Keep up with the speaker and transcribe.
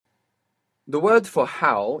The word for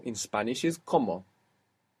how in Spanish is como.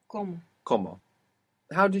 ¿Cómo? Como.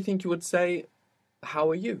 How do you think you would say, how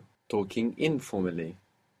are you? Talking informally.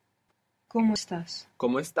 ¿Cómo estás?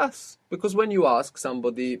 ¿Cómo estás? Because when you ask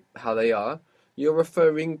somebody how they are, you're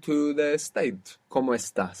referring to their state. ¿Cómo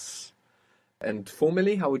estás? And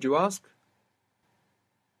formally, how would you ask?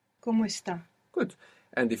 ¿Cómo está? Good.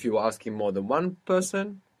 And if you were asking more than one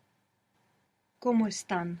person? ¿Cómo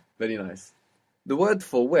están? Very nice. The word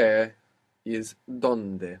for where is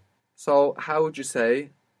donde. So how would you say,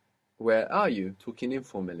 where are you? Talking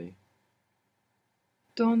informally.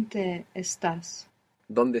 ¿Dónde estás?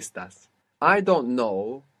 ¿Dónde estás? I don't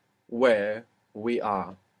know where we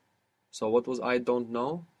are. So what was I don't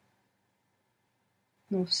know?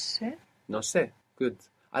 No sé. No sé. Good.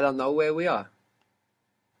 I don't know where we are.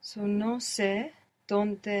 So no sé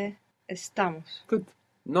dónde estamos. Good.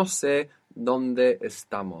 No sé dónde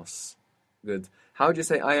estamos. Good. How do you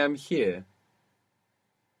say I am here?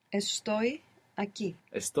 Estoy aquí.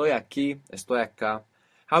 Estoy aquí, estoy acá.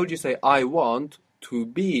 How would you say I want to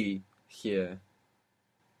be here?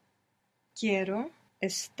 Quiero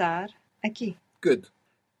estar aquí. Good.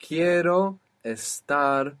 Quiero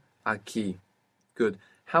estar aquí. Good.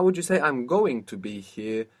 How would you say I'm going to be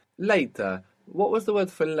here later? What was the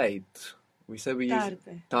word for late? We said we use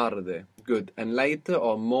Tarde. tarde. Good. And later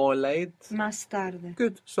or more late? Más tarde.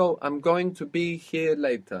 Good. So I'm going to be here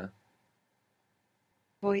later.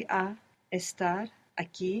 Voy a estar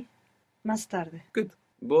aquí más tarde. Good.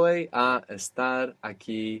 Voy a estar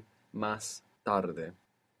aquí más tarde.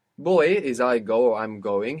 Voy is I go or I'm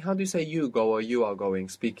going. How do you say you go or you are going,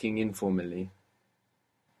 speaking informally?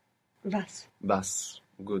 Vas. Vas.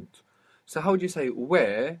 Good. So how would you say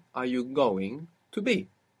where are you going to be?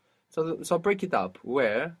 So break it up.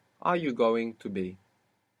 Where are you going to be?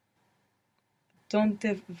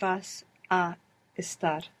 ¿Dónde vas a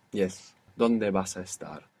estar? Yes. ¿Dónde vas a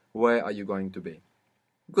estar? Where are you going to be?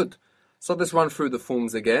 Good. So let's run through the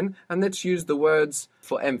forms again, and let's use the words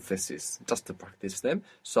for emphasis, just to practice them.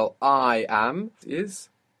 So I am is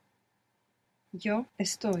Yo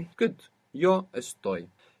estoy. good. Yo estoy.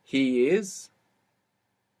 He is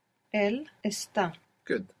Él está.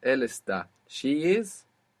 good. Él está. She is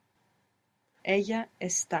Ella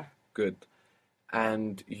está. good.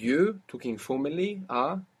 And you, talking formally,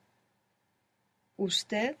 are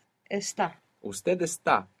Usted está. usted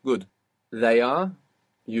está. Good. They are,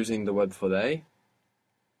 using the word for they.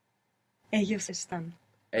 Ellos están.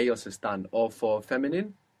 Ellos están. Or for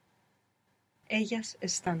feminine. Ellas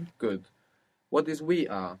están. Good. What is we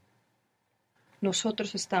are?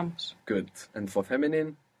 Nosotros estamos. Good. And for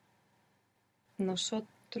feminine?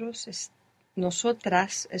 Nosotras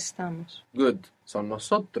estamos. Good. So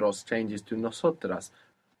nosotros changes to nosotras.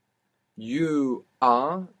 You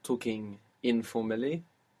are, talking informally.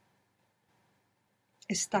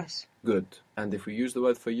 Estás. Good. And if we use the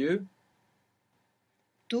word for you?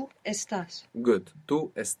 Tú estás. Good.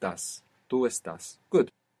 Tú estás. Tú estás.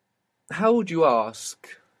 Good. How would you ask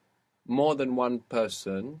more than one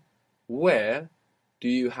person, where do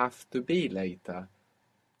you have to be later?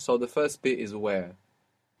 So the first bit is where.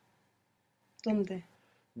 ¿Dónde?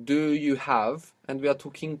 Do you have, and we are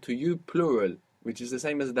talking to you plural, which is the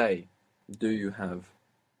same as they. Do you have?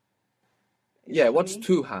 Yeah, For what's me,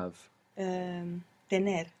 to have?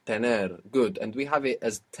 Tener. Tener, good. And we have it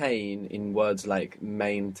as tain in words like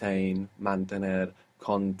maintain, mantener,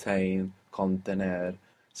 contain, contener,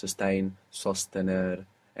 sustain, sostener,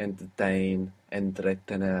 entertain,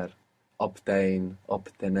 entretener, obtain,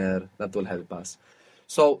 obtener. That will help us.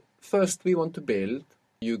 So first we want to build.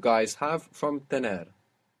 You guys have from tener.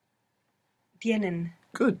 Tienen.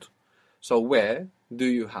 Good. So where do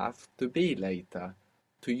you have to be later?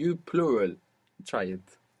 To you plural. Try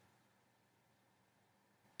it.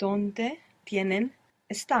 ¿Dónde tienen?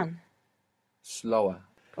 Están. Slower.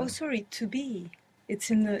 Oh, sorry, to be. It's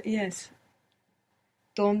in the, yes.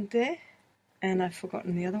 ¿Dónde? And I've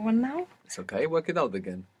forgotten the other one now. It's okay. Work it out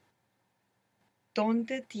again.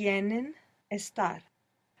 ¿Dónde tienen estar?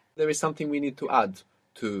 There is something we need to add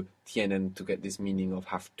to tienen to get this meaning of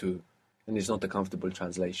have to, and it's not a comfortable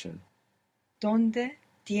translation. ¿Dónde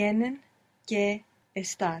tienen que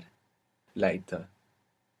estar? Later.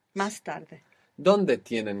 Más tarde. ¿Dónde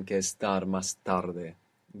tienen que estar más tarde?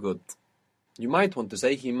 Good. You might want to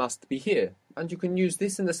say he must be here, and you can use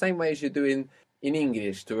this in the same way as you do in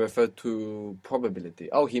English to refer to probability.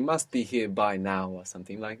 Oh, he must be here by now, or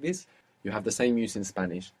something like this. You have the same use in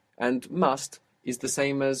Spanish. And must is the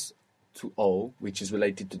same as to owe, which is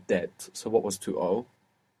related to debt. So what was to owe?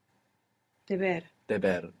 Deber.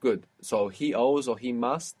 Deber. Good. So he owes or he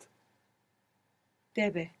must?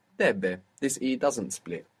 Debe. Debe. This E doesn't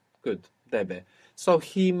split. Good. Debe. So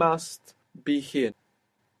he must be here.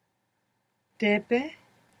 Debe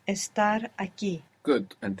estar aquí.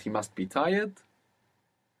 Good. And he must be tired.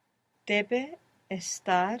 Debe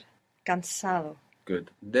estar cansado.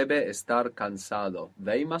 Good. Debe estar cansado.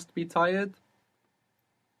 They must be tired.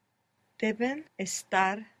 Deben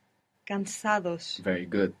estar cansados. Very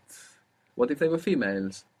good. What if they were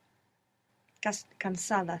females?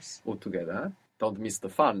 Cansadas. All together. Don't miss the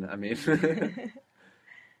fun, I mean.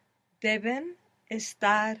 Deben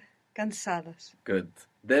estar cansadas. Good.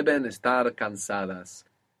 Deben estar cansadas.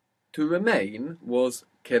 To remain was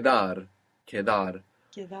quedar. Quedar.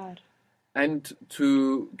 Quedar. And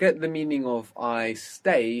to get the meaning of I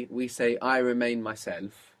stay, we say I remain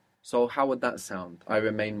myself. So how would that sound? I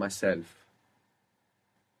remain myself.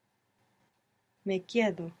 Me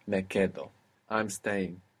quedo. Me quedo. I'm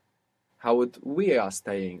staying. How would we are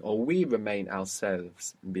staying or we remain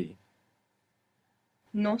ourselves be?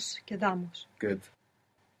 Nos quedamos. Good.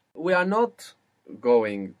 We are not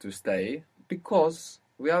going to stay because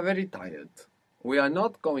we are very tired. We are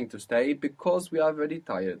not going to stay because we are very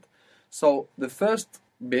tired. So the first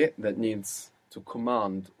bit that needs to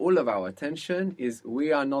command all of our attention is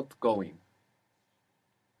we are not going.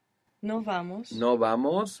 No vamos. No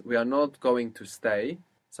vamos. We are not going to stay.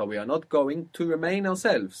 So we are not going to remain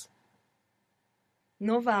ourselves.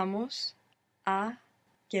 No vamos a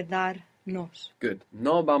quedarnos. Good.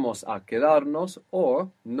 No vamos a quedarnos or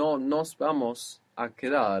no nos vamos a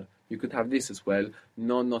quedar. You could have this as well.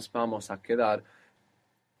 No nos vamos a quedar.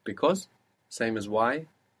 Because, same as why.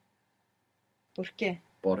 ¿Por qué?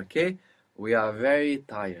 Porque we are very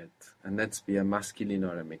tired. And let's be a masculine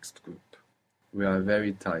or a mixed group. We are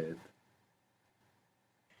very tired.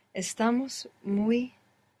 Estamos muy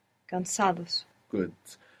cansados. Good.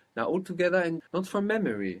 Now all together and not from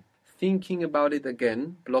memory. Thinking about it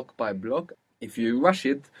again, block by block. If you rush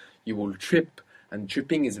it, you will trip. And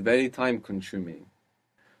tripping is very time consuming.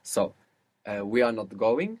 So, we are not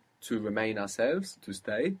going to remain ourselves, to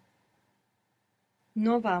stay.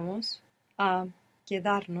 No vamos a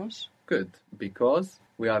quedarnos. Good. Because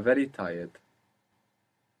we are very tired.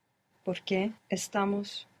 Porque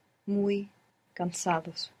estamos muy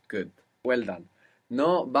cansados. Good. Well done.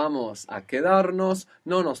 No vamos a quedarnos,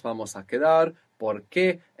 no nos vamos a quedar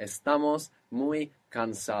porque estamos muy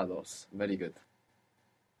cansados. Very good.